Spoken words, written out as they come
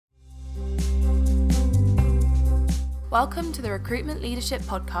Welcome to the Recruitment Leadership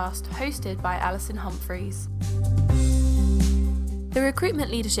Podcast, hosted by Alison Humphreys. The Recruitment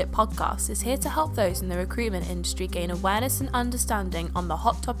Leadership Podcast is here to help those in the recruitment industry gain awareness and understanding on the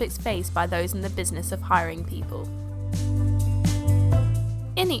hot topics faced by those in the business of hiring people.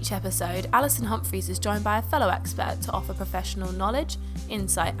 In each episode, Alison Humphreys is joined by a fellow expert to offer professional knowledge,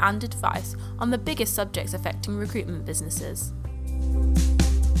 insight and advice on the biggest subjects affecting recruitment businesses.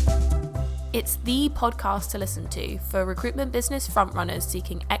 It's the podcast to listen to for recruitment business frontrunners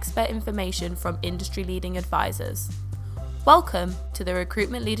seeking expert information from industry-leading advisors. Welcome to the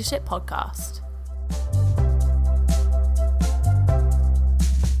Recruitment Leadership Podcast.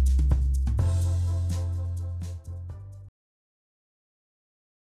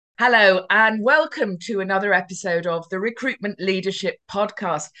 Hello and welcome to another episode of the Recruitment Leadership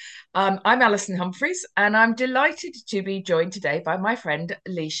Podcast. I'm Alison Humphreys and I'm delighted to be joined today by my friend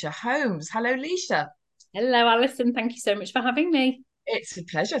Lysha Holmes. Hello, Lysha. Hello, Alison. Thank you so much for having me. It's a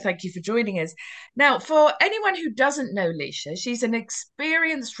pleasure. Thank you for joining us. Now, for anyone who doesn't know Lysha, she's an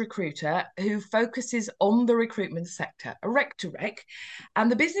experienced recruiter who focuses on the recruitment sector, a rec to rec,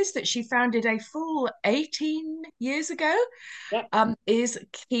 and the business that she founded a full 18 years ago is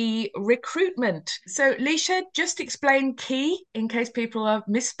Qui Recruitment. So, Lysha, just explain Qui in case people are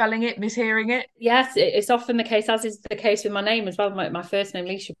misspelling it, mishearing it. Yes, it's often the case, as is the case with my name as well. My first name,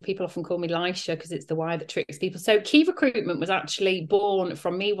 Lysha, people often call me Lysha because it's the Y that tricks people. So Qui Recruitment was actually born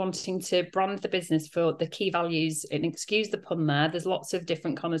from me wanting to brand the business for the key values, and excuse the pun there, there's lots of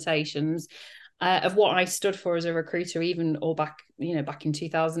different connotations of what I stood for as a recruiter, even all back in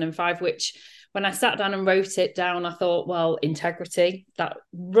 2005, which when I sat down and wrote it down, I thought, well, integrity, that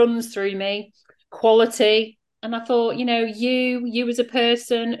runs through me, quality. And I thought, you as a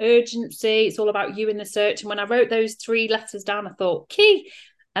person, urgency, it's all about you in the search. And when I wrote those three letters down, I thought, key.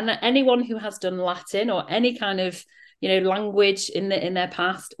 And that anyone who has done Latin or any kind of language in their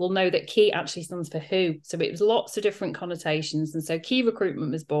past will know that key actually stands for who. So it was lots of different connotations. And so Qui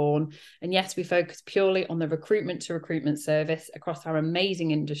Recruitment was born. And yes, we focus purely on the recruitment to recruitment service across our amazing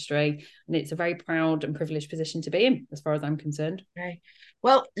industry. And it's a very proud and privileged position to be in, as far as I'm concerned. Okay.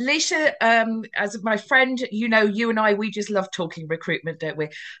 Well, Lysha, as my friend, you and I, we just love talking recruitment, don't we?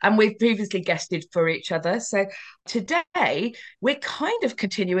 And we've previously guested for each other. So today we're kind of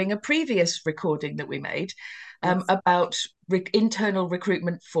continuing a previous recording that we made about internal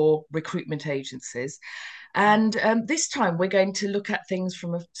recruitment for recruitment agencies. And this time we're going to look at things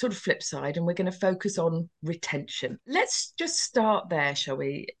from a sort of flip side, and we're going to focus on retention. Let's just start there, shall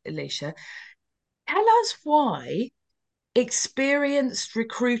we, Lysha? Tell us why experienced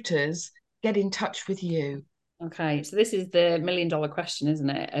recruiters get in touch with you. Okay, so this is the $1 million question, isn't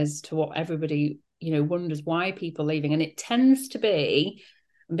it? As to what everybody, wonders why people are leaving. And it tends to be,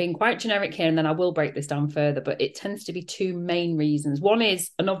 I'm being quite generic here, and then I will break this down further, but it tends to be two main reasons. One is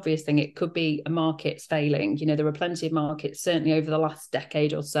an obvious thing. It could be a market's failing. There are plenty of markets, certainly over the last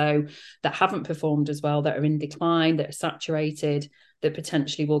decade or so, that haven't performed as well, that are in decline, that are saturated, that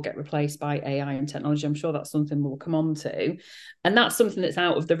potentially will get replaced by AI and technology. I'm sure that's something we'll come on to. And that's something that's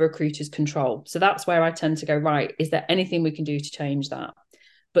out of the recruiter's control. So that's where I tend to go, right, is there anything we can do to change that?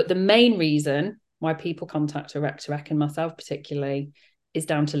 But the main reason why people contact a rec to rec, and myself particularly, is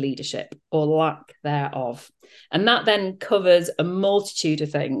down to leadership or lack thereof. And that then covers a multitude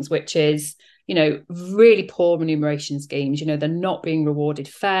of things, which is, really poor remuneration schemes. They're not being rewarded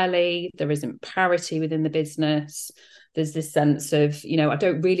fairly. There isn't parity within the business. There's this sense of, I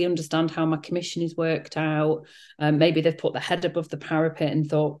don't really understand how my commission is worked out. Maybe they've put their head above the parapet and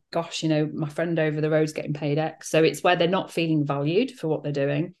thought, gosh, my friend over the road's getting paid X. So it's where they're not feeling valued for what they're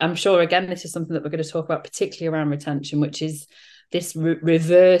doing. I'm sure, again, this is something that we're going to talk about, particularly around retention, which is this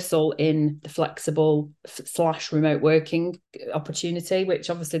reversal in the flexible / remote working opportunity, which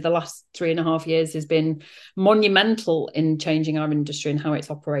obviously the last 3.5 years has been monumental in changing our industry and how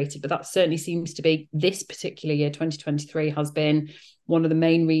it's operated. But that certainly seems to be, this particular year, 2023, has been one of the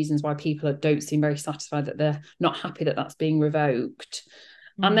main reasons why people don't seem very satisfied, that they're not happy that that's being revoked.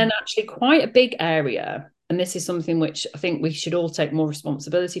 And then actually quite a big area, and this is something which I think we should all take more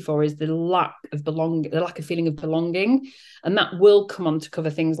responsibility for, is the lack of feeling of belonging. And that will come on to cover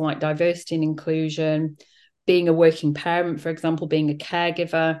things like diversity and inclusion, being a working parent, for example, being a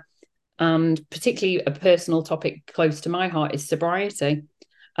caregiver, and particularly a personal topic close to my heart is sobriety,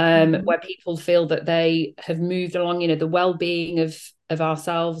 where people feel that they have moved along. The well-being of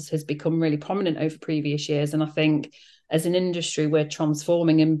ourselves has become really prominent over previous years. And I think as an industry, we're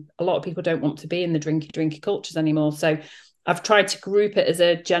transforming, and a lot of people don't want to be in the drinky cultures anymore. So I've tried to group it as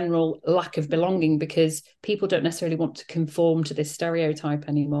a general lack of belonging, because people don't necessarily want to conform to this stereotype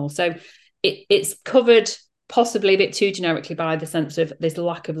anymore. So it's covered possibly a bit too generically by the sense of this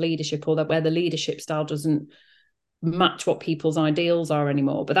lack of leadership, or that where the leadership style doesn't match what people's ideals are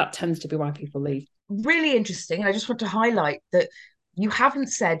anymore. But that tends to be why people leave. Really interesting. I just want to highlight that you haven't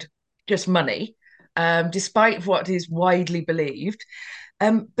said just money, despite what is widely believed.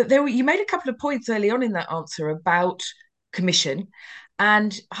 But you made a couple of points early on in that answer about commission,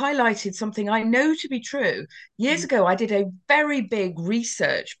 and highlighted something I know to be true. Years ago, I did a very big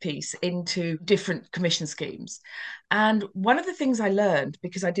research piece into different commission schemes. And one of the things I learned,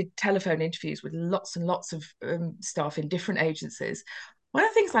 because I did telephone interviews with lots and lots of staff in different agencies, one of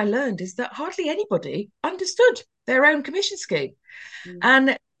the things I learned is that hardly anybody understood their own commission scheme.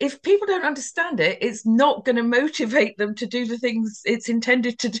 And if people don't understand it, it's not going to motivate them to do the things it's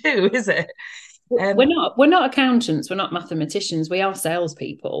intended to do, is it? We're not accountants, we're not mathematicians, we are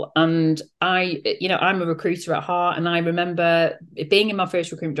salespeople. And I'm a recruiter at heart, and I remember it being in my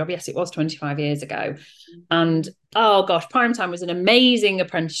first recruitment job. Yes, it was 25 years ago. And oh gosh, prime time was an amazing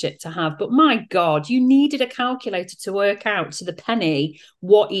apprenticeship to have. But my God, you needed a calculator to work out to the penny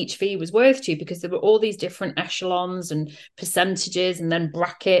what each fee was worth to you, because there were all these different echelons and percentages and then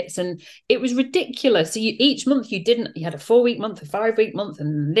brackets, and it was ridiculous. So each month you had a 4-week month, a 5-week month,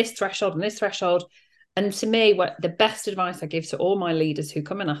 and this threshold and this threshold. And to me, what the best advice I give to all my leaders who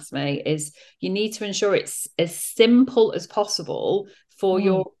come and ask me is, you need to ensure it's as simple as possible for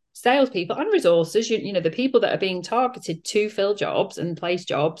your salespeople and resources, the people that are being targeted to fill jobs and place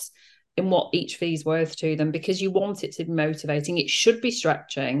jobs, in what each fee is worth to them, because you want it to be motivating. It should be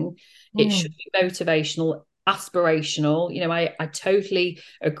stretching. It should be motivational, aspirational. I totally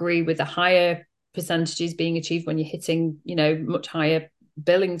agree with the higher percentages being achieved when you're hitting, much higher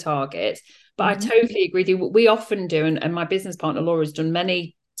billing targets. But I totally agree with you. We often do, and my business partner Laura has done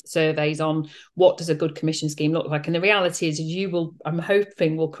many surveys on what does a good commission scheme look like. And the reality is, I'm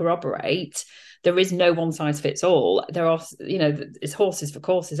hoping will corroborate, there is no one size fits all. There are, it's horses for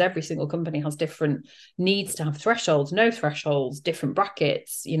courses. Every single company has different needs to have thresholds, no thresholds, different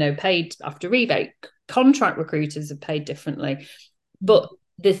brackets, paid after rebate. Contract recruiters are paid differently. But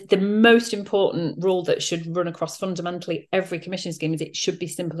the most important rule that should run across fundamentally every commission scheme is it should be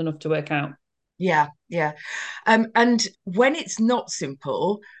simple enough to work out. Yeah. And when it's not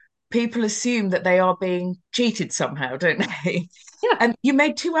simple, people assume that they are being cheated somehow, don't they? Yeah. And you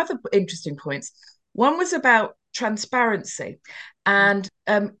made two other interesting points. One was about transparency. And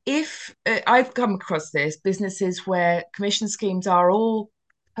if I've come across businesses where commission schemes are all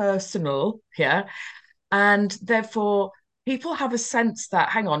personal, and therefore people have a sense that,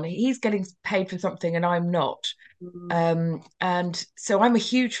 hang on, he's getting paid for something and I'm not. And so I'm a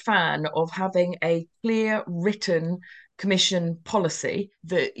huge fan of having a clear written commission policy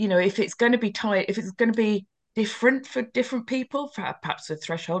that, if it's going to be different for different people, for perhaps a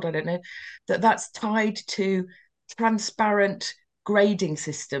threshold, I don't know, that's tied to transparent grading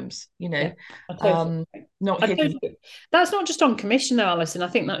systems, not hidden. That's not just on commission though, Alison. I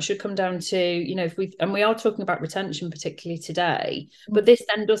think that should come down to, we are talking about retention particularly today, but this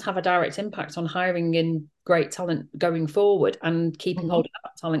then does have a direct impact on hiring in great talent going forward and keeping hold of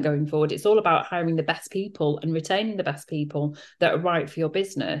that talent going forward. It's all about hiring the best people and retaining the best people that are right for your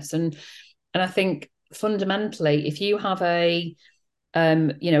business. And I think fundamentally, if you have a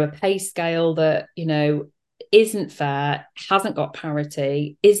pay scale that, isn't fair, hasn't got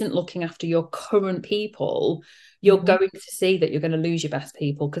parity, isn't looking after your current people, you're going to see that you're going to lose your best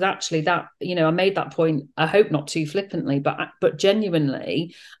people. Because actually that, I made that point, I hope not too flippantly, but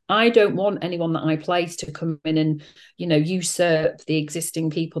genuinely, I don't want anyone that I place to come in and, usurp the existing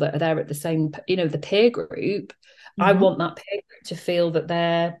people that are there at the same, the peer group. I want that peer group to feel that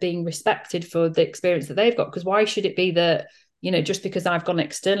they're being respected for the experience that they've got. Because why should it be that, just because I've gone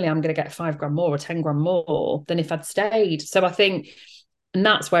externally, I'm going to get $5,000 more or $10,000 more than if I'd stayed. So I think, and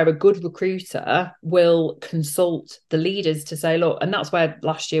that's where a good recruiter will consult the leaders to say, look, and that's where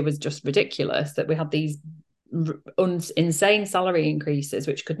last year was just ridiculous, that we had these insane salary increases,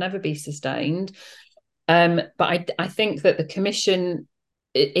 which could never be sustained. But I think that the commission,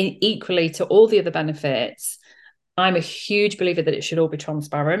 equally to all the other benefits, I'm a huge believer that it should all be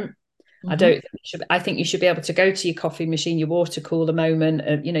transparent. I think you should be able to go to your coffee machine, your water cooler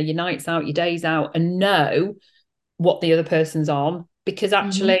moment, your nights out, your days out, and know what the other person's on, because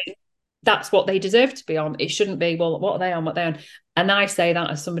actually that's what they deserve to be on. It shouldn't be, well, what are they on, what are they on? And I say that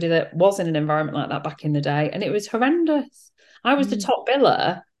as somebody that was in an environment like that back in the day, and it was horrendous. I was the top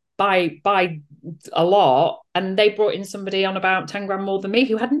biller by a lot, and they brought in somebody on about $10,000 more than me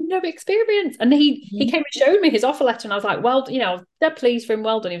who had no experience, and he came and showed me his offer letter, and I was like, well, I was dead pleased for him,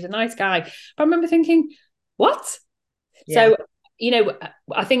 well done, he was a nice guy. But I remember thinking, what? So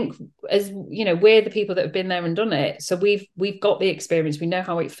I think, as you know, we're the people that have been there and done it. So we've got the experience. We know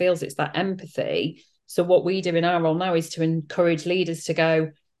how it feels. It's that empathy. So what we do in our role now is to encourage leaders to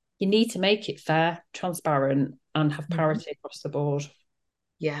go, you need to make it fair, transparent, and have parity across the board.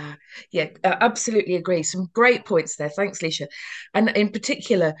 Yeah, absolutely agree. Some great points there. Thanks, Lysha. And in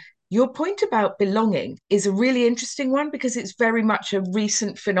particular, your point about belonging is a really interesting one because it's very much a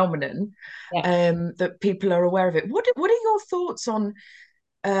recent phenomenon, that people are aware of it. What are your thoughts on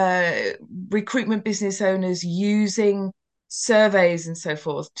recruitment business owners using surveys and so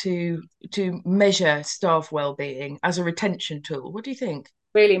forth to measure staff well-being as a retention tool? What do you think?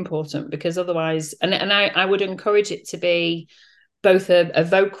 Really important, because otherwise, and I would encourage it to be both a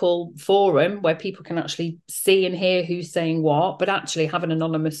vocal forum where people can actually see and hear who's saying what, but actually have an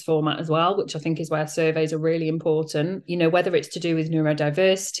anonymous format as well, which I think is where surveys are really important. You know, whether it's to do with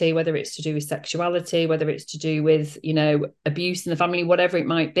neurodiversity, whether it's to do with sexuality, whether it's to do with, you know, abuse in the family, whatever it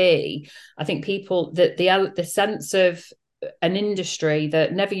might be. I think people, that the sense of an industry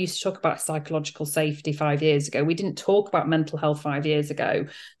that never used to talk about psychological safety 5 years ago. We didn't talk about mental health 5 years ago.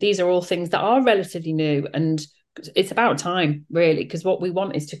 These are all things that are relatively new, and it's about time, really, because what we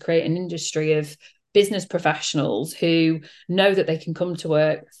want is to create an industry of business professionals who know that they can come to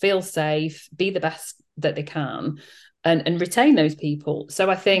work, feel safe, be the best that they can, and retain those people. So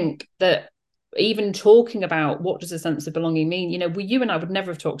I think that even talking about what does a sense of belonging mean, you know, you and I would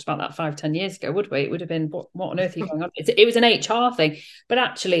never have talked about that 5-10 years ago, would we? It would have been, what on earth are you going on? It was an HR thing, but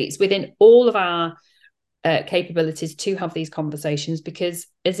actually it's within all of our capabilities to have these conversations, because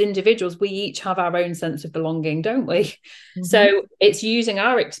as individuals we each have our own sense of belonging, don't we? So it's using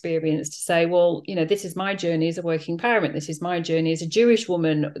our experience to say, well, you know, this is my journey as a working parent, this is my journey as a Jewish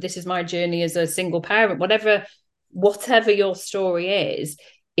woman, this is my journey as a single parent, whatever your story is.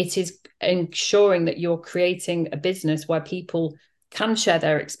 It is ensuring that you're creating a business where people can share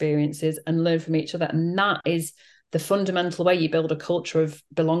their experiences and learn from each other, and that is the fundamental way you build a culture of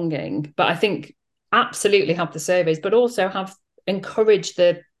belonging. But I think absolutely have the surveys, but also have encouraged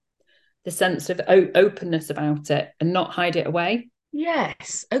the sense of openness about it and not hide it away.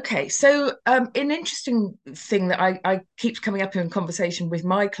 Yes. Okay. So an interesting thing that I keeps coming up in conversation with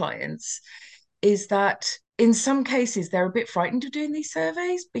my clients is that in some cases they're a bit frightened of doing these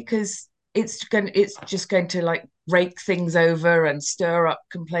surveys because it's just going to like rake things over and stir up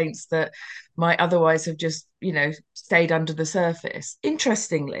complaints that might otherwise have just, you know, stayed under the surface.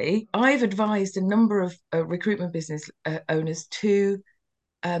 Interestingly, I've advised a number of recruitment business owners to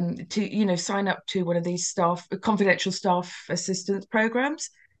you know, sign up to one of these confidential staff assistance programs,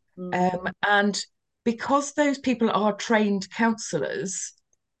 and because those people are trained counsellors,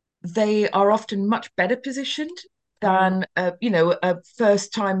 they are often much better positioned than you know, a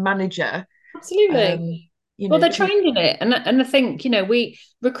first-time manager. Absolutely. You Well, know, they're trained in it, and I think, you know, we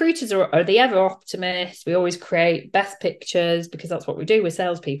recruiters are the ever optimists. We always create best pictures because that's what we do. We're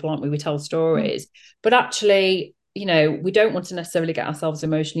salespeople, aren't we? We tell stories, but actually, you know, we don't want to necessarily get ourselves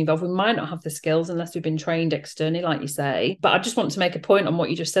emotionally involved. We might not have the skills unless we've been trained externally, like you say. But I just want to make a point on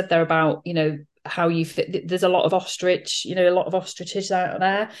what you just said there about, you know, how you fit. There's a lot of ostriches out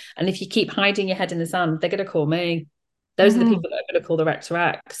there, and if you keep hiding your head in the sand, they're going to call me. Those are the people that are going to call the rec to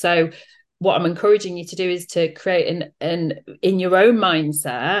rec. So what I'm encouraging you to do is to create an in your own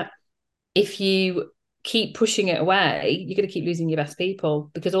mindset. If you keep pushing it away, you're going to keep losing your best people,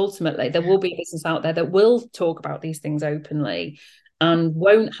 because ultimately there will be a business out there that will talk about these things openly and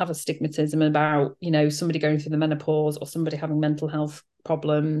won't have a stigmatism about, you know, somebody going through the menopause or somebody having mental health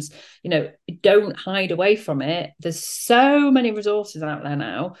problems. You know, don't hide away from it. There's so many resources out there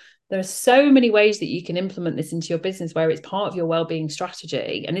now. There are so many ways that you can implement this into your business where it's part of your well-being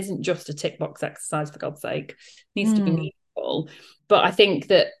strategy and isn't just a tick box exercise, for God's sake. It needs to be meaningful. But I think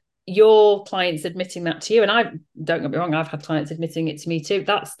that your clients admitting that to you, and I don't get me wrong, I've had clients admitting it to me too.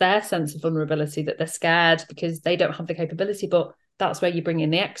 That's their sense of vulnerability, that they're scared because they don't have the capability. But that's where you bring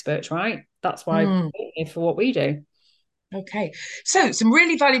in the experts, right? That's why we're here for what we do. Okay, so some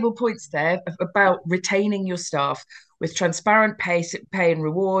really valuable points there about retaining your staff with transparent pay and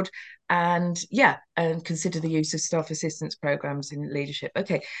reward, and consider the use of staff assistance programs in leadership.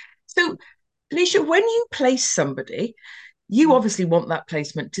 Okay, so Lysha, when you place somebody, you obviously want that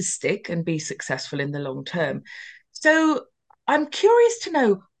placement to stick and be successful in the long term. So I'm curious to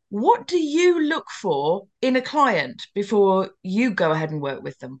know, what do you look for in a client before you go ahead and work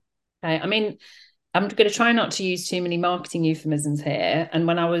with them? Okay, I mean, I'm going to try not to use too many marketing euphemisms here. And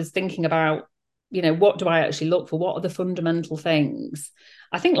when I was thinking about, you know, what do I actually look for? What are the fundamental things?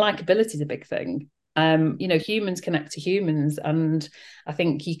 I think likability is a big thing. You know, humans connect to humans. And I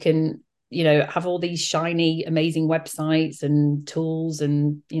think you can have all these shiny, amazing websites and tools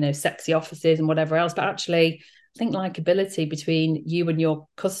and, sexy offices and whatever else. But actually, I think likability between you and your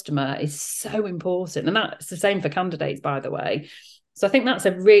customer is so important. And that's the same for candidates, by the way. So I think that's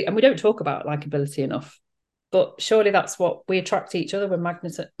and we don't talk about likability enough, but surely that's what we attract to each other. We're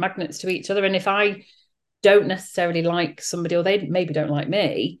magnets to each other. And if I don't necessarily like somebody, or they maybe don't like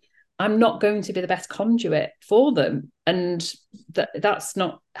me, I'm not going to be the best conduit for them. And that's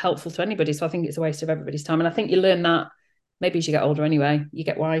not helpful to anybody. So I think it's a waste of everybody's time. And I think you learn that maybe as you get older anyway, you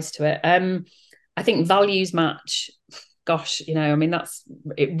get wise to it. I think values match, gosh,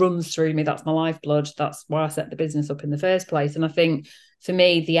 it runs through me. That's my lifeblood. That's why I set the business up in the first place. And I think for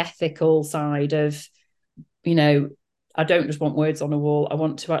me, the ethical side of, I don't just want words on a wall. I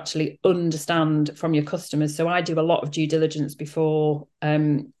want to actually understand from your customers. So I do a lot of due diligence before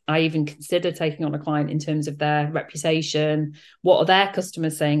I even consider taking on a client in terms of their reputation. What are their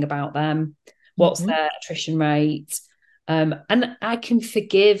customers saying about them? What's their attrition rate? And I can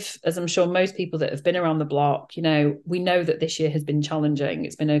forgive, as I'm sure most people that have been around the block, we know that this year has been challenging.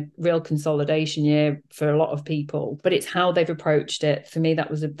 It's been a real consolidation year for a lot of people, but it's how they've approached it. For me,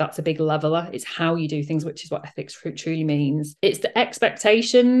 that's a big leveler. It's how you do things, which is what ethics truly means. It's the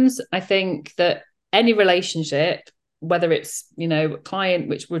expectations. I think that any relationship, whether it's, a client,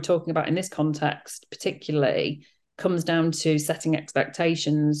 which we're talking about in this context particularly, comes down to setting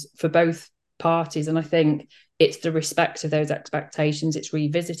expectations for both parties. And I think it's the respect of those expectations. It's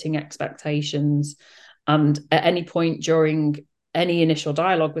revisiting expectations. And at any point during any initial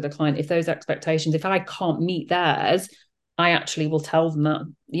dialogue with a client, if those expectations, if I can't meet theirs, I actually will tell them that,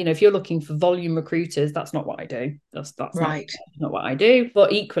 if you're looking for volume recruiters, that's not what I do. That's right. Not what I do.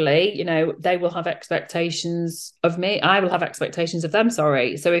 But equally, they will have expectations of me. I will have expectations of them.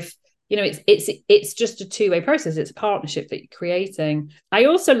 Sorry. So if, it's just a two-way process. It's a partnership that you're creating. I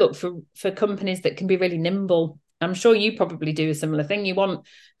also look for companies that can be really nimble. I'm sure you probably do a similar thing. You want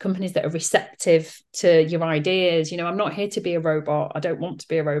companies that are receptive to your ideas. I'm not here to be a robot. I don't want to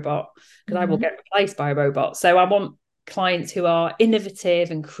be a robot because I will get replaced by a robot. So I want clients who are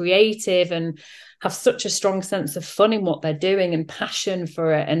innovative and creative and have such a strong sense of fun in what they're doing and passion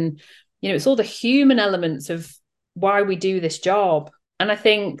for it. And, it's all the human elements of why we do this job. And I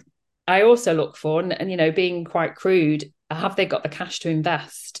think I also look for, and being quite crude, have they got the cash to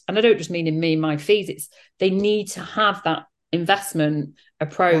invest? And I don't just mean in me and my fees. It's they need to have that investment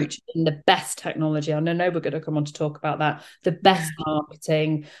approach in the best technology. I know we're going to come on to talk about that. The best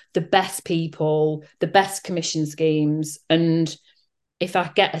marketing, the best people, the best commission schemes. And if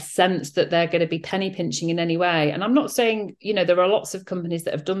I get a sense that they're going to be penny pinching in any way, and I'm not saying, there are lots of companies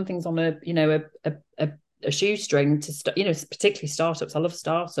that have done things on a shoestring to particularly startups. I love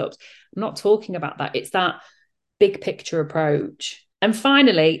startups. I'm not talking about that. It's that big picture approach. And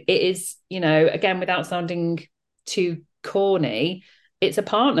finally, it is, again, without sounding too corny, it's a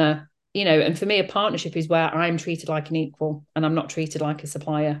partner, and for me, a partnership is where I'm treated like an equal and I'm not treated like a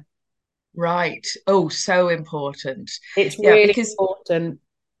supplier. Right. Oh, so important. It's really important.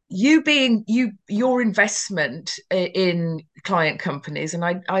 Your investment in client companies, and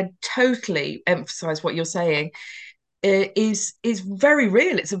I totally emphasize what you're saying, is very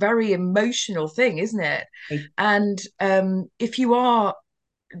real. It's a very emotional thing, isn't it? And if you are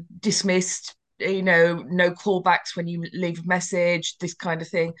dismissed, no callbacks when you leave a message, this kind of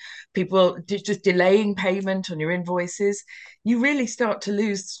thing, people just delaying payment on your invoices, you really start to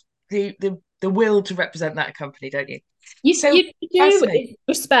lose the will to represent that company, don't you? You do.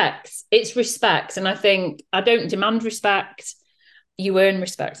 It's respect. And I think I don't demand respect. You earn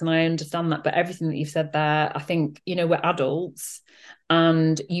respect, and I understand that. But everything that you've said there, I think, we're adults,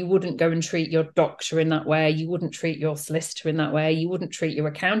 and you wouldn't go and treat your doctor in that way. You wouldn't treat your solicitor in that way. You wouldn't treat your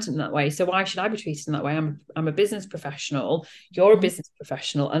accountant in that way. So why should I be treated in that way? I'm a business professional. You're a business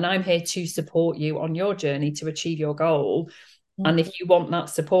professional, and I'm here to support you on your journey to achieve your goal. And if you want that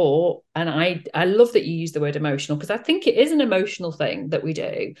support, and I love that you use the word emotional, because I think it is an emotional thing that we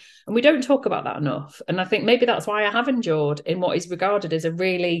do, and we don't talk about that enough. And I think maybe that's why I have endured in what is regarded as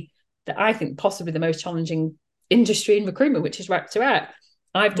that I think possibly the most challenging industry in recruitment, which is rec to rec.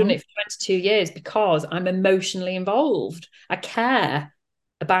 I've done it for 22 years because I'm emotionally involved. I care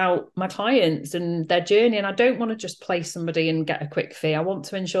about my clients and their journey, and I don't want to just place somebody and get a quick fee. I want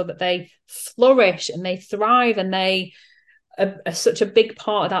to ensure that they flourish and they thrive, and they are such a big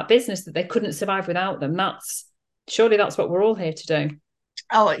part of that business that they couldn't survive without them. Surely that's what we're all here to do.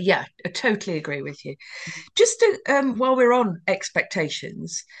 Oh yeah, I totally agree with you. Just to, while we're on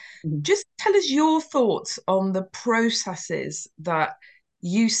expectations, just tell us your thoughts on the processes that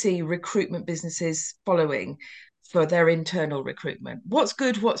you see recruitment businesses following for their internal recruitment. What's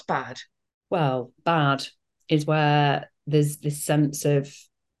good, what's bad? Well, bad is where there's this sense of,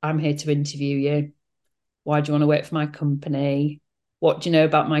 I'm here to interview you. Why do you want to work for my company? What do you know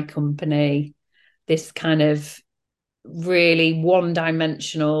about my company? This kind of really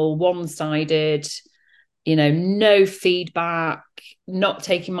one-dimensional, one-sided, no feedback, not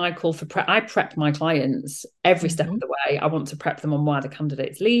taking my call for prep. I prep my clients every step of the way. I want to prep them on why the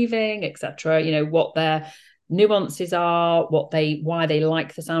candidate's leaving, etc. What their nuances are, why they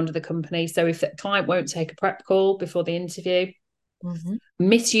like the sound of the company. So if the client won't take a prep call before the interview,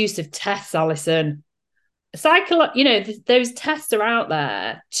 misuse of tests, Alison. Those tests are out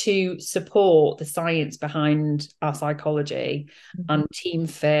there to support the science behind our psychology and team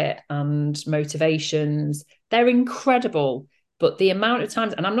fit and motivations. They're incredible, but the amount of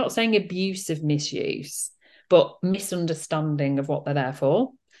times, and I'm not saying abuse of misuse, but misunderstanding of what they're there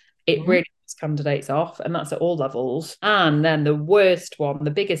for, it really puts candidates off, and that's at all levels. And then the worst one, the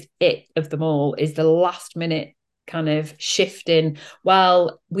biggest it of them all, is the last minute kind of shifting.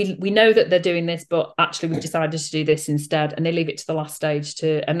 Well, we know that they're doing this, but actually we've decided to do this instead, and they leave it to the last stage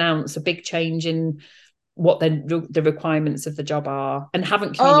to announce a big change in what the requirements of the job are, and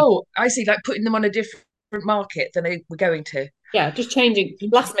haven't communicated. Oh, I see, like putting them on a different market than they were going to. Yeah, just changing,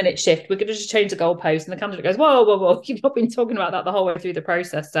 last minute shift. We're going to just change the goalpost, and the candidate goes, whoa, whoa, whoa, you've not been talking about that the whole way through the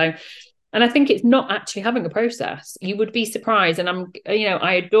process. So, and I think it's not actually having a process. You would be surprised, and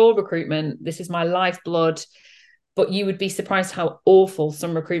I adore recruitment. This is my lifeblood. But you would be surprised how awful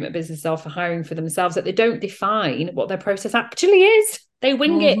some recruitment businesses are for hiring for themselves, that they don't define what their process actually is. They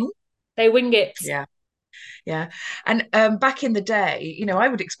wing it. They wing it. Yeah. Yeah. And back in the day, I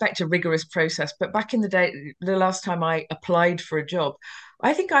would expect a rigorous process, but back in the day, the last time I applied for a job,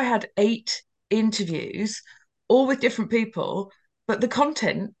 I think I had 8 interviews, all with different people, but the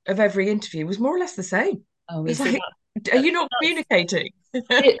content of every interview was more or less the same. Oh, It's like, are you not communicating?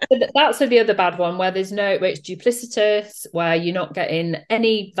 That's the other bad one, where it's duplicitous, where you're not getting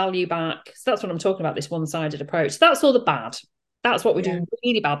any value back. So that's what I'm talking about, this one-sided approach. So that's all the bad. That's what we're doing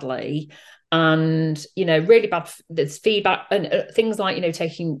really badly. And really bad, there's feedback and things like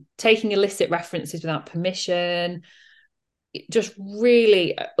taking illicit references without permission, just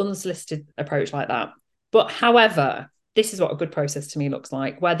really unsolicited approach like that. But however, this is what a good process to me looks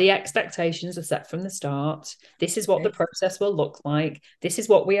like, where the expectations are set from the start. This is what the process will look like. This is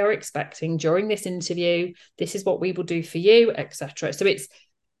what we are expecting during this interview. This is what we will do for you, etc. So it's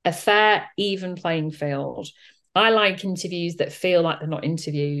a fair, even playing field. I like interviews that feel like they're not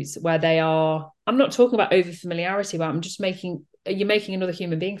interviews, where I'm not talking about over familiarity, but I'm just you're making another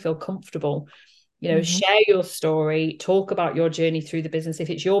human being feel comfortable. Share your story, talk about your journey through the business. If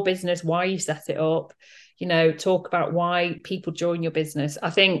it's your business, why you set it up, talk about why people join your business.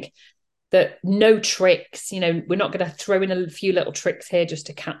 I think that no tricks, we're not going to throw in a few little tricks here just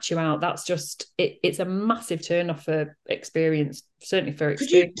to catch you out. That's just, it's a massive turn off for experience, certainly for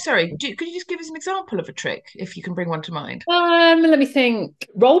experience. Could you just give us an example of a trick, if you can bring one to mind? Let me think.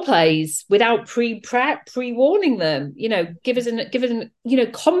 Role plays without pre-prep, pre-warning them, give us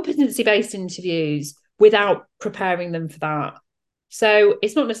an competency-based interviews without preparing them for that. So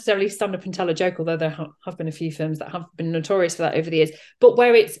it's not necessarily stand up and tell a joke, although there have been a few firms that have been notorious for that over the years. But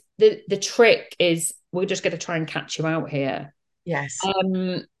where it's the trick is, we're just going to try and catch you out here. Yes.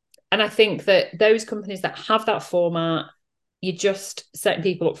 And I think that those companies that have that format, you're just setting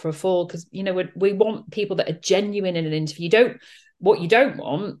people up for a fall, because we want people that are genuine in an interview. What you don't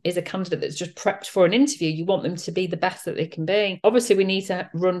want is a candidate that's just prepped for an interview. You want them to be the best that they can be. Obviously, we need to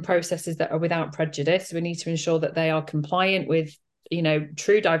run processes that are without prejudice. We need to ensure that they are compliant with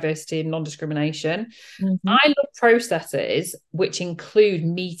true diversity and non-discrimination. I love processes which include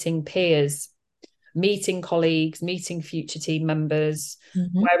meeting peers, meeting colleagues, meeting future team members,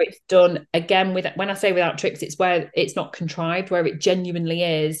 where it's done, again, when I say without tricks, it's where it's not contrived, where it genuinely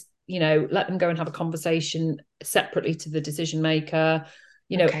is, let them go and have a conversation separately to the decision maker.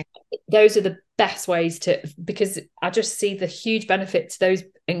 Those are the best ways because I just see the huge benefit to those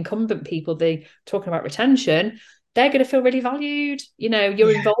incumbent people. They talking about retention, they're going to feel really valued.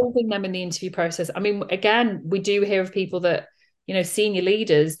 You're involving them in the interview process. I mean, again, we do hear of people that, senior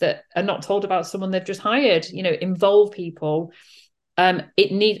leaders that are not told about someone they've just hired. Involve people. We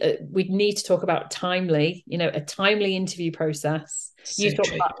need to talk about a timely interview process. You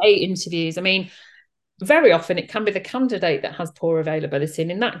talk about 8 interviews. I mean, very often it can be the candidate that has poor availability.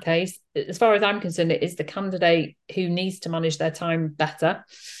 And in that case, as far as I'm concerned, it is the candidate who needs to manage their time better.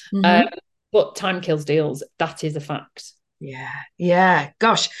 But time kills deals. That is a fact. Yeah.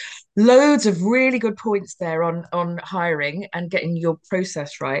 Gosh, loads of really good points there on hiring and getting your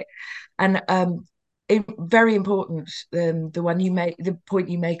process right. And very important, the point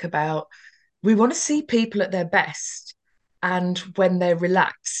you make about we want to see people at their best and when they're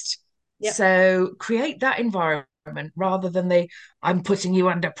relaxed. Yep. So create that environment rather than the I'm putting you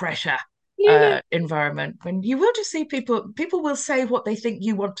under pressure environment. When you will just see people will say what they think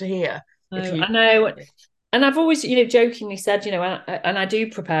you want to hear. If you, I know. And I've always, jokingly said, and I do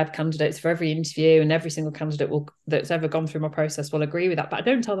prepare candidates for every interview, and every single candidate that's ever gone through my process will agree with that. But I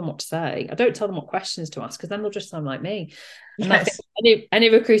don't tell them what to say. I don't tell them what questions to ask, because then they'll just sound like me. And yes. any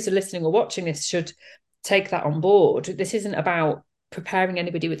recruiter listening or watching this should take that on board. This isn't about preparing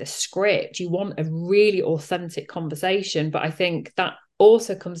anybody with a script. You want a really authentic conversation. But I think that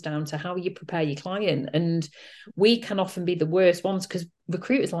also comes down to how you prepare your client. And we can often be the worst ones, because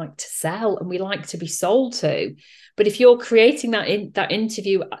recruiters like to sell and we like to be sold to. But if you're creating that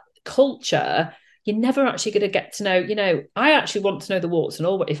interview culture, you're never actually going to get to know, I actually want to know the warts and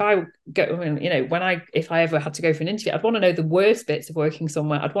all. If I go, if I ever had to go for an interview, I'd want to know the worst bits of working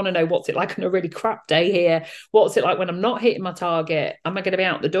somewhere. I'd want to know what's it like on a really crap day here. What's it like when I'm not hitting my target? Am I going to be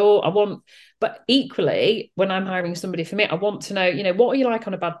out the door? But equally, when I'm hiring somebody for me, I want to know, what are you like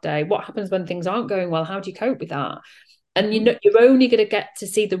on a bad day? What happens when things aren't going well? How do you cope with that? And you're only going to get to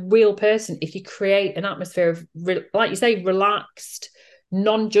see the real person if you create an atmosphere of, like you say, relaxed,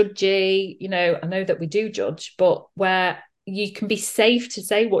 non-judgy. I know that we do judge, but where you can be safe to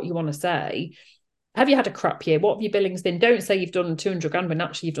say what you want to say. Have you had a crap year? What have your billings been? Don't say you've done 200 grand when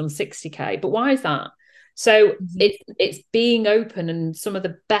actually you've done 60k. But why is that? So it's being open, and some of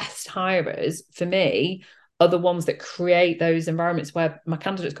the best hirers for me are the ones that create those environments where my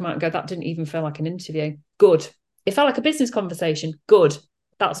candidates come out and go, that didn't even feel like an interview. Good. It felt like a business conversation. Good.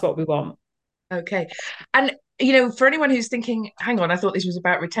 That's what we want. Okay. And, for anyone who's thinking, hang on, I thought this was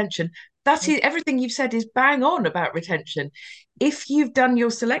about retention. That's everything you've said is bang on about retention. If you've done your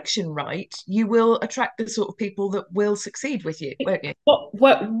selection right, you will attract the sort of people that will succeed with you, won't you?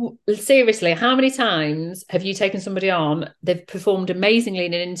 What seriously, how many times have you taken somebody on, they've performed amazingly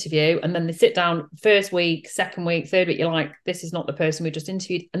in an interview, and then they sit down first week, second week, third week, you're like, this is not the person we just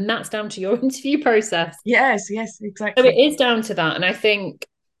interviewed. And that's down to your interview process. Yes, exactly. So it is down to that. And I think,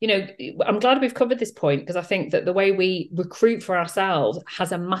 I'm glad we've covered this point, because I think that the way we recruit for ourselves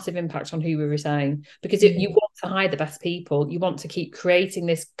has a massive impact on who we retain, because you want to hire the best people. You want to keep creating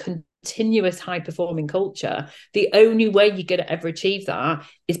this continuous high performing culture. The only way you're going to ever achieve that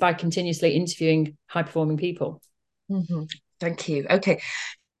is by continuously interviewing high performing people. Thank you. Okay.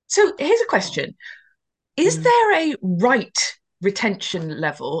 So here's a question. Is there a right retention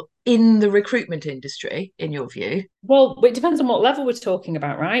level in the recruitment industry, in your view? Well, it depends on what level we're talking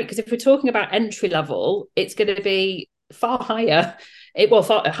about, right? Because if we're talking about entry level, it's going to be far higher.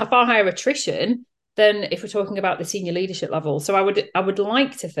 Far higher attrition than if we're talking about the senior leadership level. So I would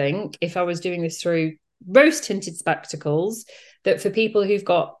like to think, if I was doing this through rose-tinted spectacles, that for people who've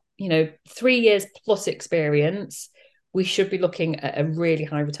got 3 years plus experience, we should be looking at a really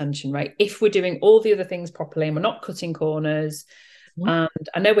high retention rate if we're doing all the other things properly and we're not cutting corners. And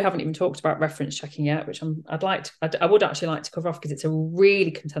I know we haven't even talked about reference checking yet, which I would actually like to cover off, because it's a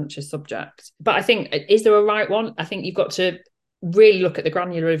really contentious subject. But I think, is there a right one? I think you've got to really look at the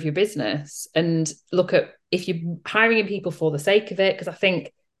granular of your business and look at if you're hiring people for the sake of it. Because I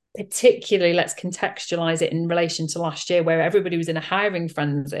think, particularly, let's contextualize it in relation to last year, where everybody was in a hiring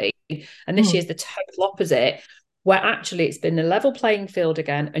frenzy, and this year's the total opposite, where actually it's been a level playing field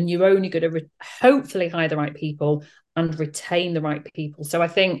again, and you're only going to hopefully hire the right people and retain the right people. So I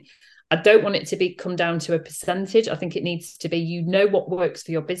think I don't want it to come down to a percentage. I think it needs to be, what works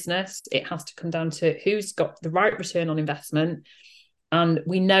for your business. It has to come down to who's got the right return on investment. And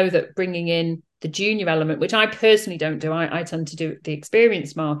we know that bringing in the junior element, which I personally don't do, I tend to do the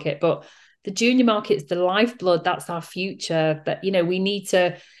experienced market, but the junior market is the lifeblood. That's our future, that, we need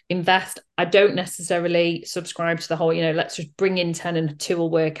to invest. I don't necessarily subscribe to the whole, let's just bring in 10 and 2 will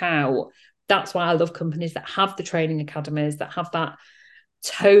work out. That's why I love companies that have the training academies, that have that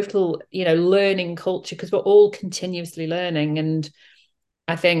total, learning culture, because we're all continuously learning. And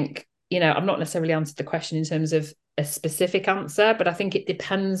I think, I've not necessarily answered the question in terms of a specific answer, but I think it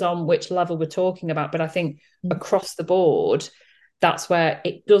depends on which level we're talking about. But I think across the board, that's where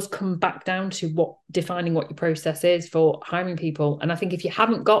it does come back down to defining what your process is for hiring people. And I think if you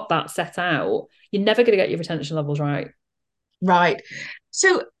haven't got that set out, you're never going to get your retention levels right. Right.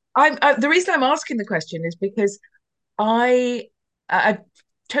 So the reason I'm asking the question is because I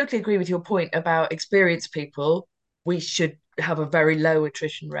totally agree with your point about experienced people. We should have a very low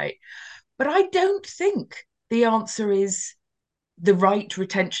attrition rate, but I don't think the answer is the right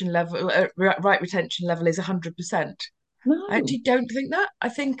retention level. Right retention level is 100%. No. I actually don't think that. I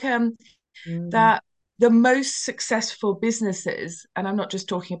think that the most successful businesses, and I'm not just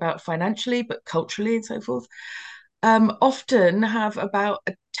talking about financially, but culturally and so forth, often have about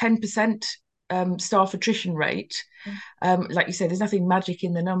a 10% staff attrition rate. Like you say, there's nothing magic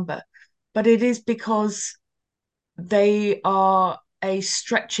in the number, but it is because they are a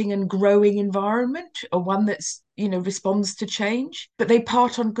stretching and growing environment, or one that's, responds to change, but they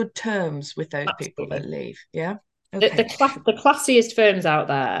part on good terms with those people that leave. Yeah. Okay. The classiest firms out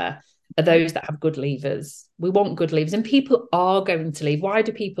there are those that have good leavers. We want good leavers, and people are going to leave. Why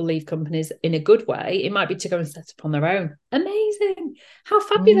do people leave companies in a good way? It might be to go and set up on their own. Amazing. How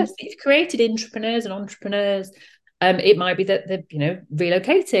fabulous. You've created entrepreneurs and entrepreneurs. It might be that they're,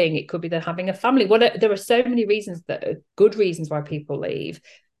 relocating. It could be they're having a family. There are so many reasons that are good reasons why people leave.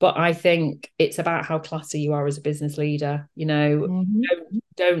 But I think it's about how classy you are as a business leader.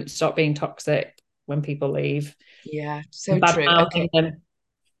 Don't stop being toxic when people leave. Yeah, so true. Okay.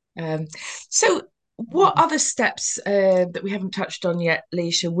 So what other steps that we haven't touched on yet,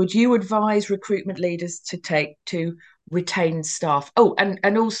 Lysha, would you advise recruitment leaders to take to retain staff? Oh,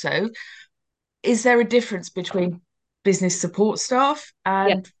 and also, is there a difference between business support staff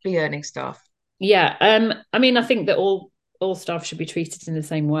and fee earning staff? Yeah. I think that all staff should be treated in the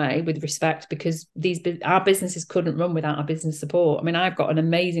same way, with respect, because our businesses couldn't run without our business support. I mean, I've got an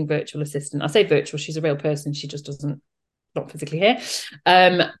amazing virtual assistant. I say virtual, she's a real person. She just not physically here.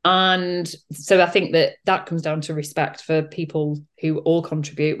 And so I think that comes down to respect for people who all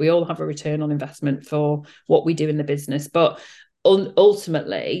contribute. We all have a return on investment for what we do in the business, but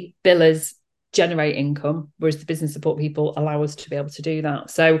ultimately billers generate income, whereas the business support people allow us to be able to do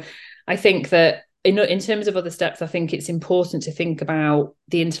that. So I think that in terms of other steps, I think it's important to think about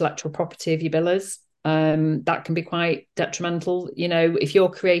the intellectual property of your billers. That can be quite detrimental. If you're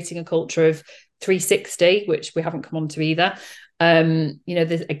creating a culture of 360, which we haven't come on to either,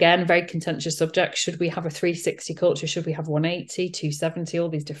 there's, again, very contentious subject. Should we have a 360 culture? Should we have 180, 270, all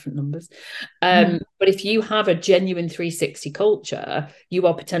these different numbers? But if you have a genuine 360 culture, you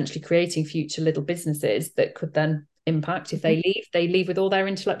are potentially creating future little businesses that could then impact. If they leave with all their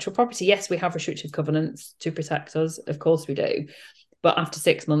intellectual property. Yes, we have restrictive covenants to protect us, of course we do, but after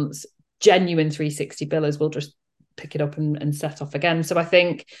 6 months, genuine 360 billers will just pick it up and set off again. So I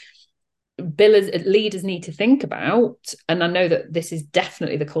think leaders need to think about, and I know that this is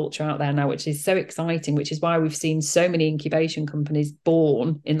definitely the culture out there now, which is so exciting, which is why we've seen so many incubation companies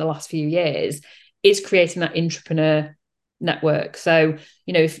born in the last few years, is creating that entrepreneur network. So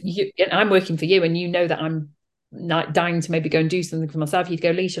if I'm working for you and that I'm not dying to maybe go and do something for myself, you'd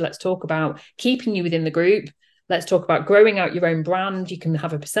go, Lysha, let's talk about keeping you within the group. Let's talk about growing out your own brand. You can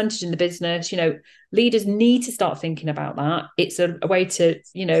have a percentage in the business. Leaders need to start thinking about that. It's a way to,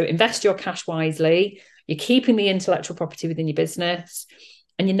 invest your cash wisely. You're keeping the intellectual property within your business,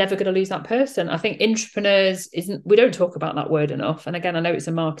 and you're never going to lose that person. I think entrepreneurs we don't talk about that word enough. And again, I know it's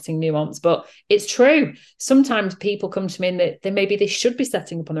a marketing nuance, but it's true. Sometimes people come to me and they should be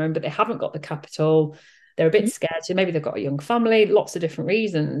setting up on their own, but they haven't got the capital. They're a bit scared. So maybe they've got a young family, lots of different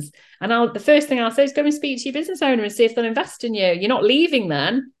reasons. And the first thing I'll say is go and speak to your business owner and see if they'll invest in you. You're not leaving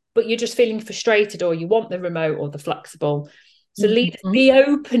then, but you're just feeling frustrated, or you want the remote or the flexible. So leaders, be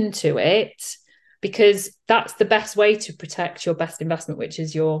open to it, because that's the best way to protect your best investment, which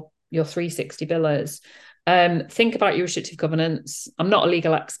is your 360 billers. Think about your restrictive covenants. I'm not a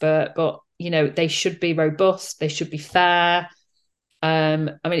legal expert, but they should be robust. They should be fair.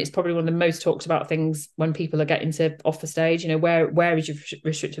 It's probably one of the most talked about things when people are getting to offer stage. Where is your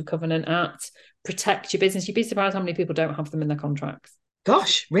restrictive covenant at? Protect your business. You'd be surprised how many people don't have them in their contracts.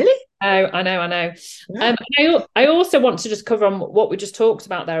 Gosh, really? Oh, I know. Yeah. I also want to just cover on what we just talked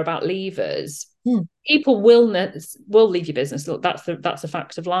about there about leavers. People will leave your business. Look, that's a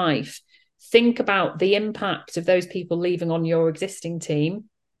fact of life. Think about the impact of those people leaving on your existing team,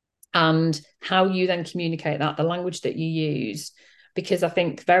 and how you then communicate that, the language that you use. Because I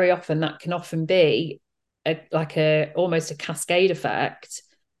think very often that can often be almost a cascade effect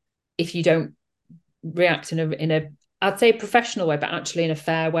if you don't react in a I'd say professional way, but actually in a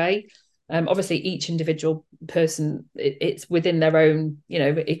fair way. Obviously, each individual person, it's within their own,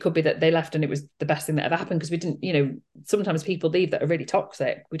 it could be that they left and it was the best thing that ever happened, because we didn't, sometimes people leave that are really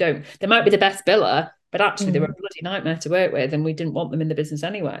toxic. They might be the best biller, but actually they were a bloody nightmare to work with, and we didn't want them in the business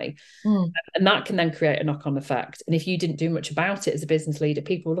anyway. And that can then create a knock-on effect. And if you didn't do much about it as a business leader,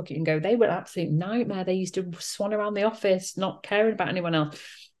 people will look at you and go, they were an absolute nightmare. They used to swan around the office, not caring about anyone else.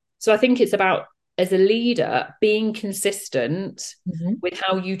 So I think it's about, as a leader, being consistent with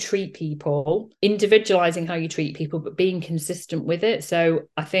how you treat people, individualizing how you treat people, but being consistent with it. So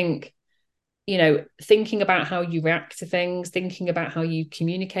I think, thinking about how you react to things, thinking about how you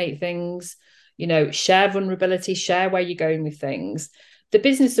communicate things, share vulnerability, share where you're going with things. The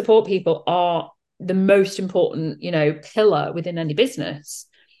business support people are the most important, pillar within any business.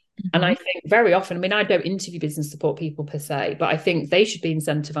 And I think very often, I don't interview business support people per se, but I think they should be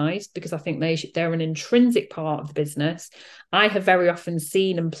incentivized because I think they're an intrinsic part of the business. I have very often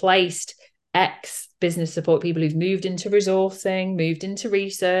seen and placed ex-business support people who've moved into resourcing, moved into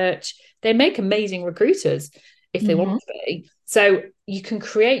research. They make amazing recruiters if they want to be. So you can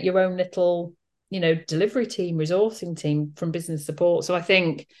create your own little, delivery team, resourcing team from business support. So I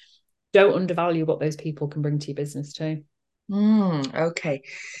think don't undervalue what those people can bring to your business too. Okay.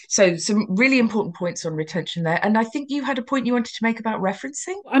 So some really important points on retention there. And I think you had a point you wanted to make about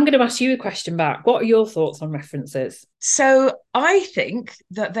referencing. I'm going to ask you a question back. What are your thoughts on references? So I think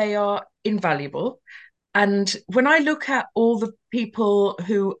that they are invaluable. And when I look at all the people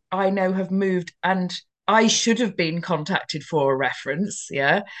who I know have moved and I should have been contacted for a reference,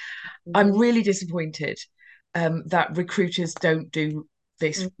 I'm really disappointed that recruiters don't do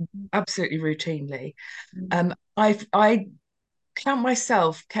this absolutely routinely. I count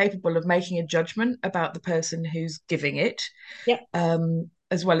myself capable of making a judgment about the person who's giving it,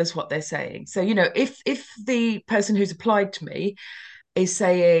 as well as what they're saying. So, if the person who's applied to me is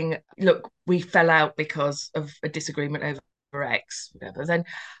saying, look, we fell out because of a disagreement over X, whatever, then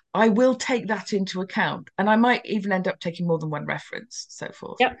I will take that into account. And I might even end up taking more than one reference, so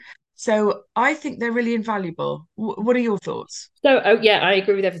forth. So I think they're really invaluable. What are your thoughts? So, I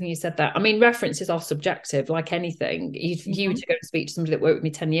agree with everything you said there. References are subjective, like anything. If you were to go and speak to somebody that worked with me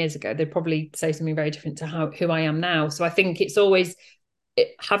 10 years ago, they'd probably say something very different to who I am now. So I think it's always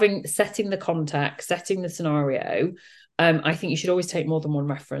setting the context, setting the scenario. I think you should always take more than one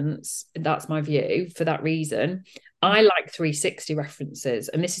reference. That's my view for that reason. I like 360 references.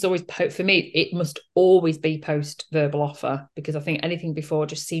 And this is always, for me, it must always be post-verbal offer, because I think anything before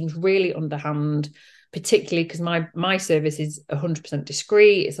just seems really underhand, particularly because my service is 100%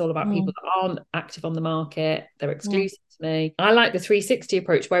 discreet. It's all about people that aren't active on the market. They're exclusive to me. I like the 360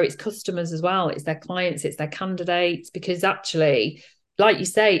 approach where it's customers as well. It's their clients, it's their candidates, because actually, like you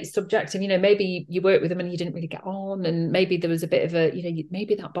say, it's subjective. Maybe you work with them and you didn't really get on, and maybe there was a bit of a,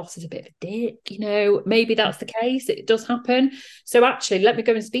 maybe that boss is a bit of a dick, maybe that's the case. It does happen. So actually, let me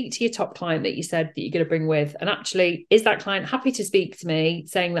go and speak to your top client that you said that you're going to bring with. And actually, is that client happy to speak to me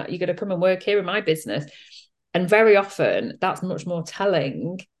saying that you're going to come and work here in my business? And very often that's much more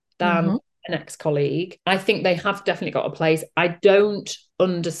telling than an ex-colleague. I think they have definitely got a place. I don't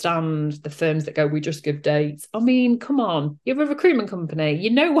understand the firms that go, we just give dates. Come on, you're a recruitment company. You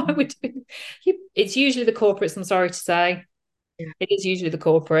know why we're doing it. It's usually the corporates, I'm sorry to say. It is usually the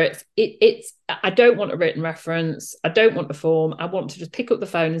corporates. I don't want a written reference. I don't want a form. I want to just pick up the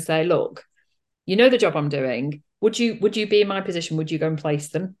phone and say, look, you know the job I'm doing. Would you be in my position? Would you go and place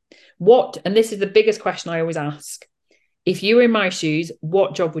them? And this is the biggest question I always ask. If you were in my shoes,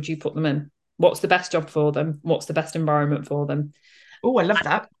 what job would you put them in? What's the best job for them? What's the best environment for them? Oh, I love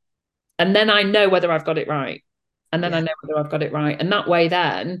that. And then I know whether I've got it right. And then I know whether I've got it right. And that way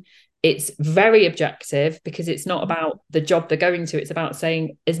then it's very objective, because it's not about the job they're going to. It's about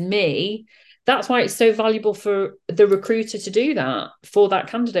saying, as me, that's why it's so valuable for the recruiter to do that for that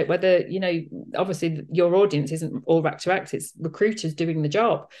candidate, whether, obviously your audience isn't all rec to X, it's recruiters doing the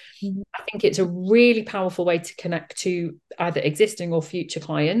job. I think it's a really powerful way to connect to either existing or future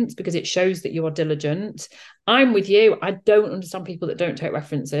clients, because it shows that you are diligent. I'm with you. I don't understand people that don't take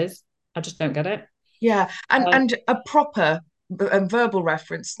references. I just don't get it. Yeah. And a proper verbal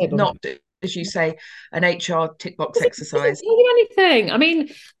reference, not, as you say, an HR tick box exercise. Doesn't tell you anything.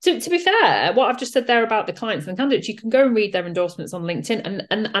 To be fair, what I've just said there about the clients and the candidates, you can go and read their endorsements on LinkedIn,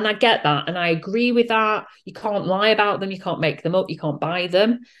 and I get that, and I agree with that. You can't lie about them, you can't make them up, you can't buy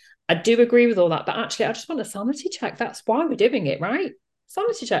them. I do agree with all that, but actually, I just want a sanity check. That's why we're doing it, right?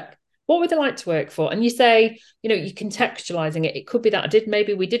 Sanity check. What would they like to work for? And you say, you're contextualizing it. It could be that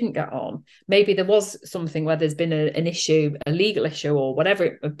maybe we didn't get on. Maybe there was something where there's been an issue, a legal issue or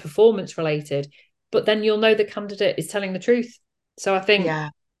whatever, performance related, but then you'll know the candidate is telling the truth. So I think,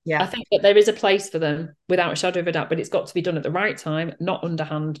 I think that there is a place for them without a shadow of a doubt, but it's got to be done at the right time, not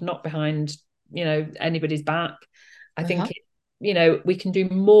underhand, not behind, anybody's back. I think, we can do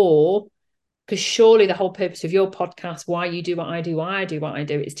more. Because surely the whole purpose of your podcast, why you do what I do, why I do what I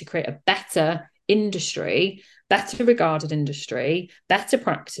do, is to create a better industry, better regarded industry, better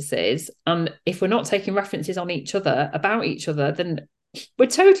practices. And if we're not taking references on each other, about each other, then we're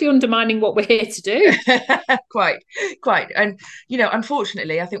totally undermining what we're here to do. Quite. And,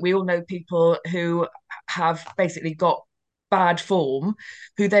 unfortunately, I think we all know people who have basically got bad form,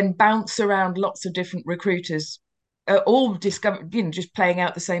 who then bounce around lots of different recruiters all discovered, just playing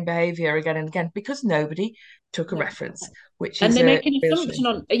out the same behavior again and again because nobody took a No. reference, which And is they make an real assumption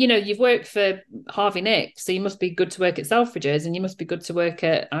shame. on, you've worked for Harvey Nicks, so you must be good to work at Selfridges, and you must be good to work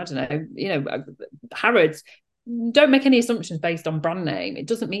at, I don't know, Harrods. Don't make any assumptions based on brand name. It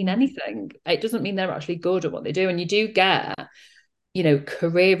doesn't mean anything. It doesn't mean they're actually good at what they do. And you do get,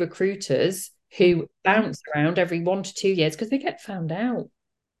 career recruiters who bounce around every 1 to 2 years because they get found out.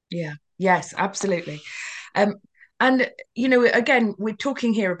 Yeah. Yes, absolutely. And again, we're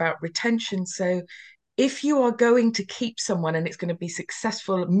talking here about retention. So if you are going to keep someone and it's going to be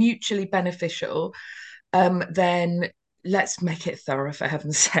successful, mutually beneficial, then let's make it thorough, for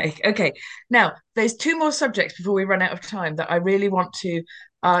heaven's sake. Okay, now there's 2 more subjects before we run out of time that I really want to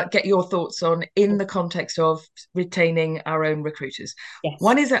get your thoughts on in the context of retaining our own recruiters. Yes.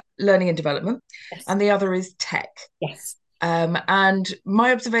 One is learning and development, yes. and the other is tech. Yes. And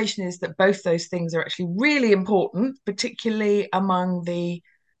my observation is that both those things are actually really important, particularly among the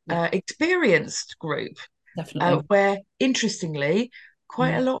experienced group. Definitely. Where, interestingly,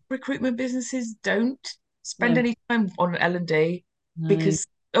 quite a lot of recruitment businesses don't spend any time on L&D because,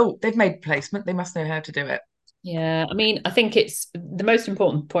 they've made placement. They must know how to do it. Yeah, I mean, I think it's the most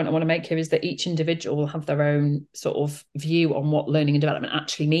important point I want to make here is that each individual will have their own sort of view on what learning and development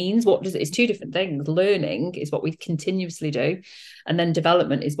actually means. It's 2 different things. Learning is what we continuously do, and then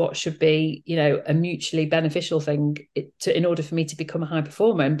development is what should be, a mutually beneficial thing in order for me to become a high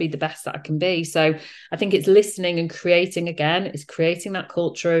performer and be the best that I can be. So I think it's listening and creating that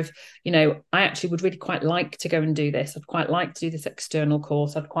culture of, I actually would really quite like to go and do this. I'd quite like to do this external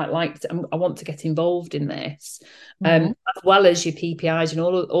course. I want to get involved in this. As well as your PPIs and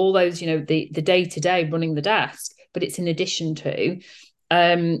all those, the day-to-day running the desk, but it's in addition to,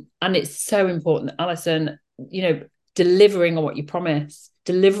 and it's so important, Alison, delivering on what you promise,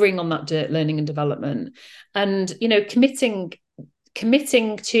 delivering on that learning and development, and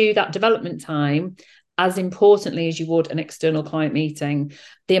committing to that development time as importantly as you would an external client meeting.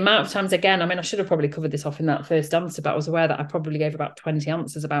 The amount of times, again, I mean, I should have probably covered this off in that first answer, but I was aware that I probably gave about 20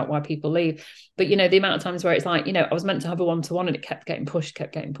 answers about why people leave. But, the amount of times where it's like, I was meant to have a one-to-one and it kept getting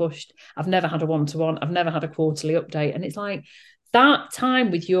pushed. I've never had a one-to-one. I've never had a quarterly update. And it's like, that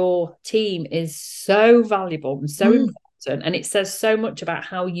time with your team is so valuable and so important. And it says so much about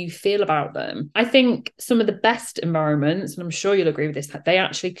how you feel about them. I think some of the best environments, and I'm sure you'll agree with this, that they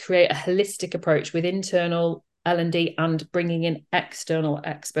actually create a holistic approach with internal L&D and bringing in external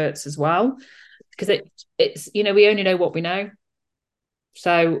experts as well. Because it's we only know what we know.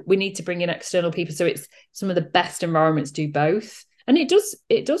 So we need to bring in external people. So it's some of the best environments do both. And it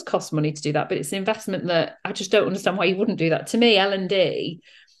does cost money to do that, but it's an investment that I just don't understand why you wouldn't do that. To me, L&D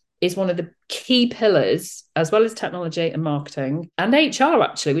is one of the key pillars, as well as technology and marketing and HR.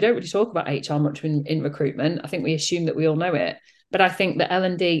 Actually, we don't really talk about HR much in recruitment. I think we assume that we all know it, but I think that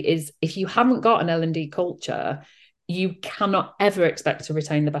L&D is, if you haven't got an L&D culture, you cannot ever expect to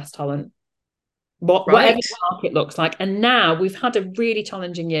retain the best talent, whatever the market looks like. And now we've had a really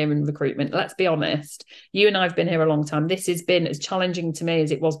challenging year in recruitment. Let's be honest. You and I have been here a long time. This has been as challenging to me as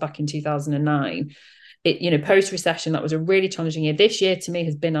it was back in 2009. Post-recession, that was a really challenging year. This year to me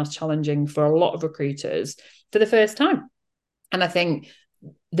has been as challenging for a lot of recruiters for the first time. And I think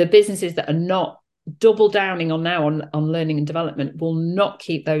the businesses that are not double downing on now on learning and development will not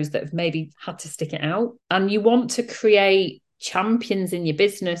keep those that have maybe had to stick it out. And you want to create champions in your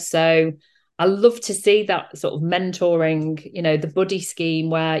business. So I love to see that sort of mentoring, the buddy scheme,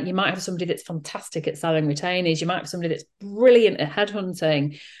 where you might have somebody that's fantastic at selling retainers. You might have somebody that's brilliant at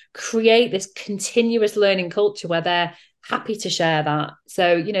headhunting. Create this continuous learning culture where they're happy to share that.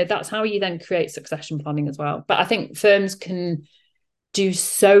 So, that's how you then create succession planning as well. But I think firms can do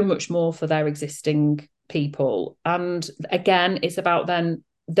so much more for their existing people. And again, it's about then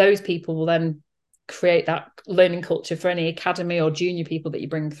those people will then create that learning culture for any academy or junior people that you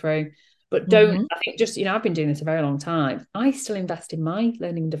bring through. But I think just, I've been doing this a very long time. I still invest in my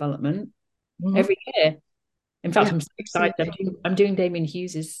learning and development every year. In fact, I'm so excited. I'm doing Damien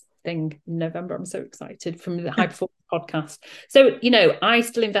Hughes's thing in November. I'm so excited, from the High Performance podcast. So, I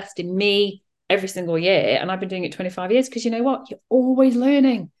still invest in me every single year, and I've been doing it 25 years because you know what? You're always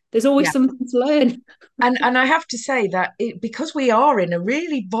learning. There's always something to learn. And I have to say that because we are in a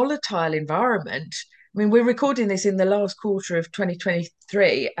really volatile environment. I mean, we're recording this in the last quarter of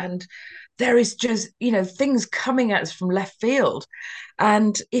 2023, and there is just, things coming at us from left field.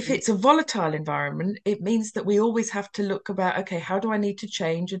 And if it's a volatile environment, it means that we always have to look about, okay, how do I need to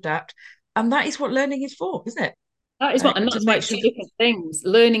change, adapt? And that is what learning is for, isn't it? That is what, and that's why it's two different things.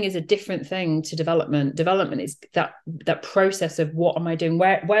 Learning is a different thing to development. Development is that process of what am I doing?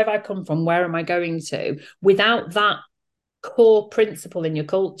 Where have I come from? Where am I going to? Without that core principle in your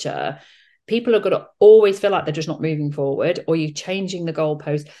culture, people are going to always feel like they're just not moving forward, or you're changing the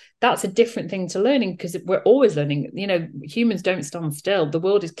goalpost. That's a different thing to learning, because we're always learning. Humans don't stand still. The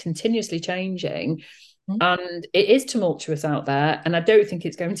world is continuously changing. And it is tumultuous out there, and I don't think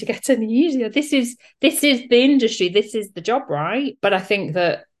it's going to get any easier. This is the industry, this is the job, right? But I think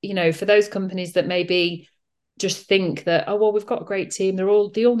that, for those companies that maybe just think that, oh, well, we've got a great team, they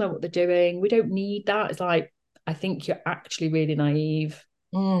all know what they're doing, we don't need that. It's like, I think you're actually really naive.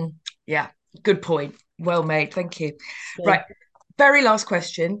 Yeah, good point. Well made. Thank you. Yeah. Right. Very last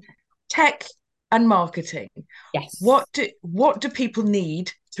question. Tech and marketing. Yes. What do people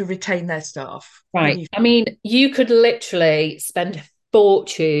need to retain their staff? Right. I mean, you could literally spend a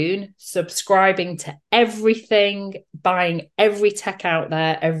fortune subscribing to everything, buying every tech out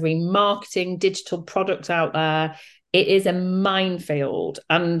there, every marketing digital product out there. It is a minefield.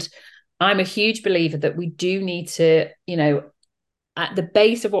 And I'm a huge believer that we do need to, at the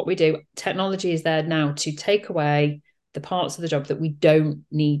base of what we do, technology is there now to take away the parts of the job that we don't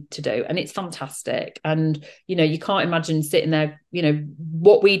need to do. And it's fantastic. And, you can't imagine sitting there,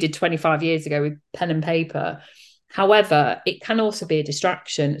 what we did 25 years ago with pen and paper. However, it can also be a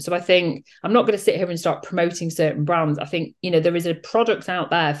distraction. So I think I'm not going to sit here and start promoting certain brands. I think, there is a product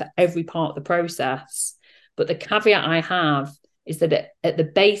out there for every part of the process. But the caveat I have is that at the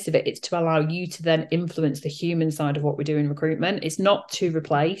base of it, it's to allow you to then influence the human side of what we do in recruitment. It's not to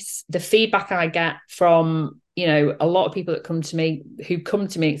replace. The feedback I get from, a lot of people that come to me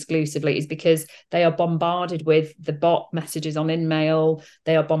exclusively is because they are bombarded with the bot messages on InMail.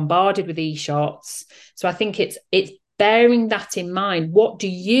 They are bombarded with e-shots. So I think it's bearing that in mind. What do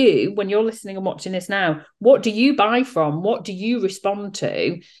you, when you're listening and watching this now, what do you buy from? What do you respond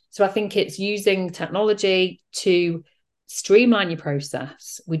to? So I think it's using technology to streamline your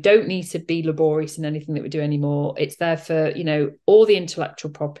process. We don't need to be laborious in anything that we do anymore. It's there for, all the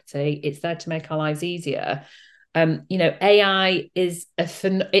intellectual property. It's there to make our lives easier. AI is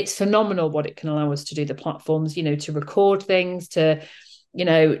it's phenomenal what it can allow us to do. The platforms, to record things, to,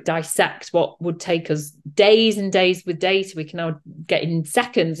 dissect what would take us days and days with data, we can now get in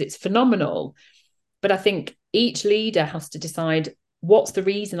seconds. It's phenomenal. But I think each leader has to decide, what's the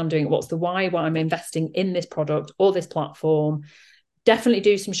reason I'm doing it? What's the why I'm investing in this product or this platform? Definitely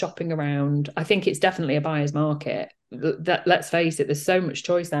do some shopping around. I think it's definitely a buyer's market. Let's face it, there's so much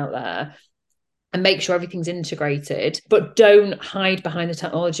choice out there. And make sure everything's integrated, but don't hide behind the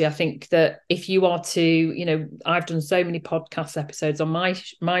technology. I think that if you are to, I've done so many podcast episodes on my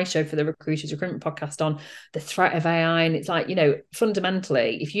show for the Recruiters Recruitment podcast on the threat of AI. And it's like,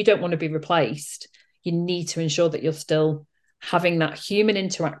 fundamentally, if you don't want to be replaced, you need to ensure that you're still having that human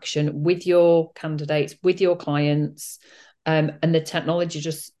interaction with your candidates, with your clients, and the technology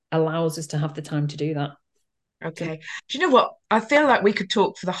just allows us to have the time to do that. Okay. Do you know what? I feel like we could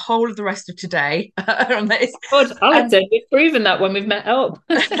talk for the whole of the rest of today on this. Good, Alison, we've proven that when we've met up.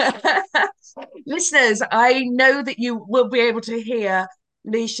 Listeners, I know that you will be able to hear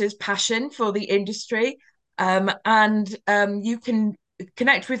Lysha's passion for the industry, and you can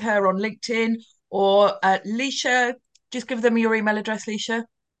connect with her on LinkedIn or Lysha. Just give them your email address, Lysha.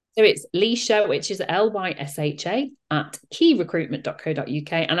 So it's Lysha, which is Lysha at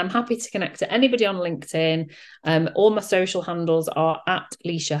 @quirecruitment.co.uk. And I'm happy to connect to anybody on LinkedIn. All my social handles are at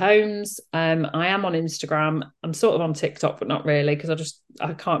Lysha Holmes. I am on Instagram. I'm sort of on TikTok, but not really, because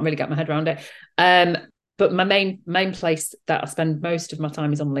I can't really get my head around it. But my main place that I spend most of my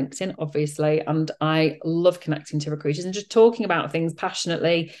time is on LinkedIn, obviously. And I love connecting to recruiters and just talking about things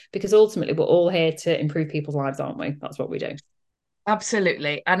passionately, because ultimately we're all here to improve people's lives, aren't we? That's what we do.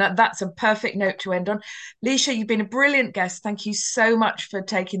 Absolutely. And that's a perfect note to end on. Lysha, you've been a brilliant guest. Thank you so much for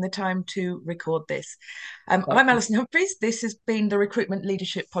taking the time to record this. I'm Alison Humphreys. This has been the Recruitment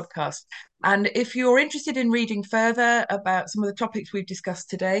Leadership Podcast. And if you're interested in reading further about some of the topics we've discussed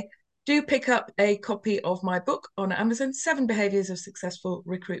today, do pick up a copy of my book on Amazon, 7 Behaviours of Successful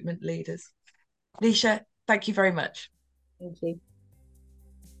Recruitment Leaders. Lysha, thank you very much. Thank you.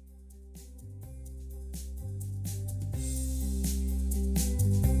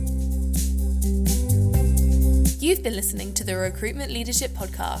 You've been listening to the Recruitment Leadership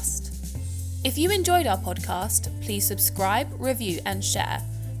Podcast. If you enjoyed our podcast, please subscribe, review and share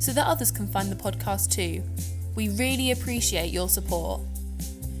so that others can find the podcast too. We really appreciate your support.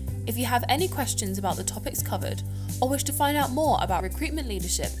 If you have any questions about the topics covered or wish to find out more about recruitment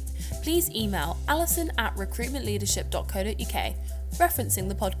leadership, please email alison@recruitmentleadership.co.uk referencing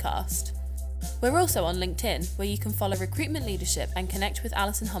the podcast. We're also on LinkedIn, where you can follow Recruitment Leadership and connect with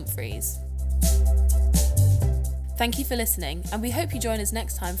Alison Humphreys. Thank you for listening, and we hope you join us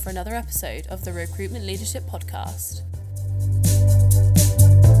next time for another episode of the Recruitment Leadership Podcast.